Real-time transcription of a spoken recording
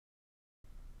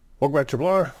Welcome back to Triple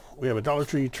R. We have a Dollar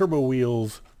Tree Turbo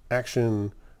Wheels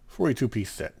Action 42-piece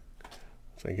set,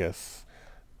 which I guess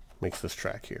makes this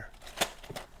track here.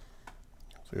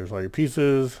 So here's all your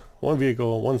pieces, one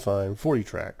vehicle, one sign, 40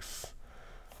 tracks.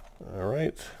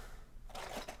 Alright.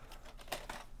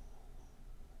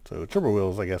 So Turbo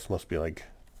Wheels, I guess, must be like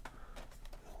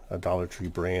a Dollar Tree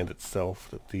brand itself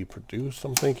that they produce,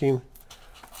 I'm thinking.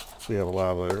 So we have a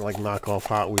lot of other, like, knockoff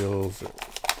Hot Wheels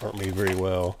that aren't made very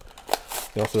well.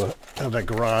 We also have that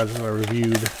garage that I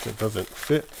reviewed that doesn't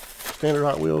fit standard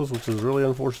Hot Wheels, which is really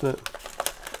unfortunate.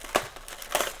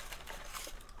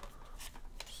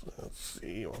 So let's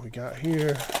see what we got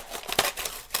here.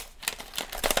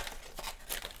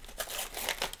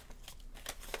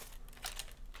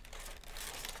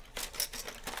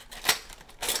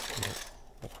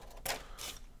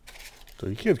 So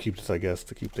you could keep this, I guess,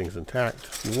 to keep things intact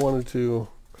if you wanted to.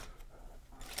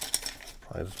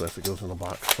 Probably just best it goes in a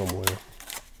box somewhere.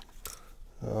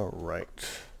 All right.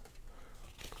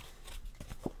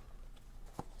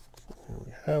 Here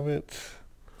we have it.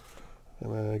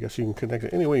 And then I guess you can connect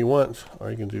it any way you want, or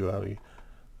you can do how you,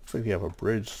 looks like you have a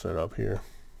bridge set up here.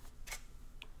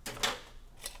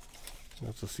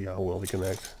 Let's just see how well they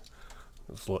connect.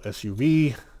 This little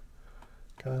SUV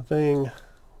kind of thing. It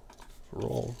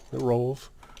rolls.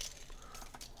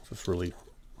 It's just really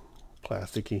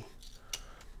plasticky.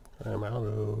 I'm out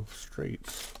of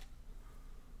straights.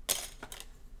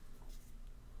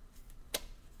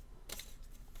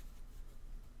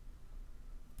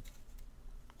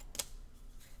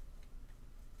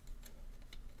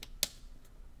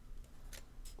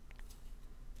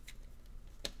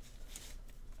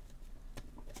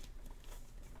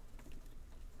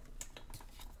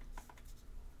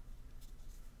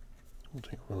 I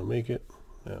think we're going to make it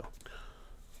now.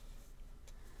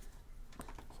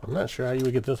 I'm not sure how you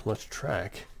would get this much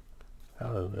track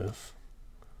out of this.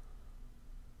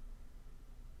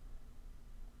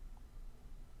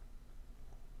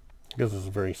 Because it's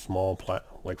a very small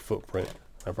footprint.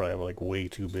 I probably have like way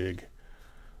too big.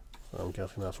 So I'm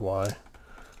guessing that's why.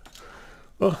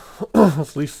 Well,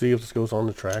 let's at least see if this goes on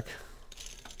the track.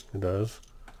 It does.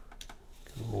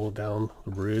 Roll it down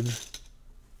the bridge.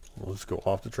 We'll just go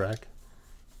off the track.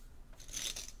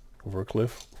 Over a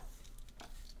cliff.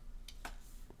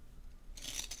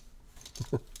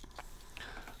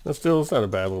 That's still, it's not a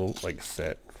bad little like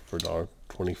set for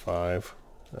 $1.25.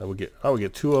 I would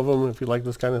get two of them if you like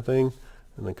this kind of thing,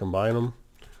 and then combine them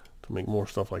to make more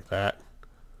stuff like that.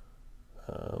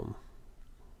 Oh,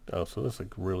 so this is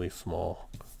like really small.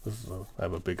 I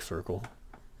have a big circle,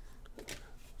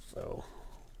 so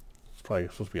it's probably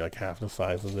supposed to be like half the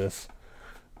size of this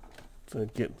to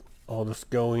get all this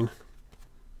going.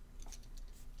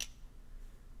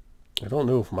 I don't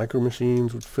know if Micro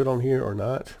Machines would fit on here or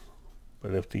not,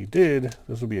 but if they did,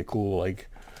 this would be a cool, like,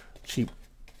 cheap,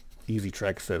 easy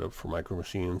track setup for Micro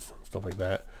Machines, stuff like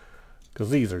that.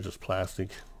 Because these are just plastic.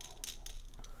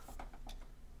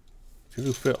 They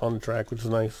do fit on the track, which is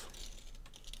nice.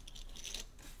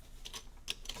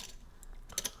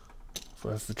 So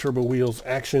that's the Turbo Wheels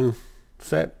Action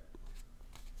set.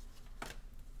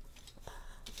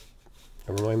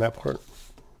 Never mind that part.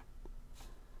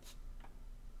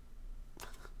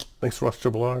 Thanks for watching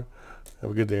Triple R.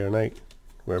 Have a good day or night,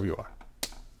 wherever you are.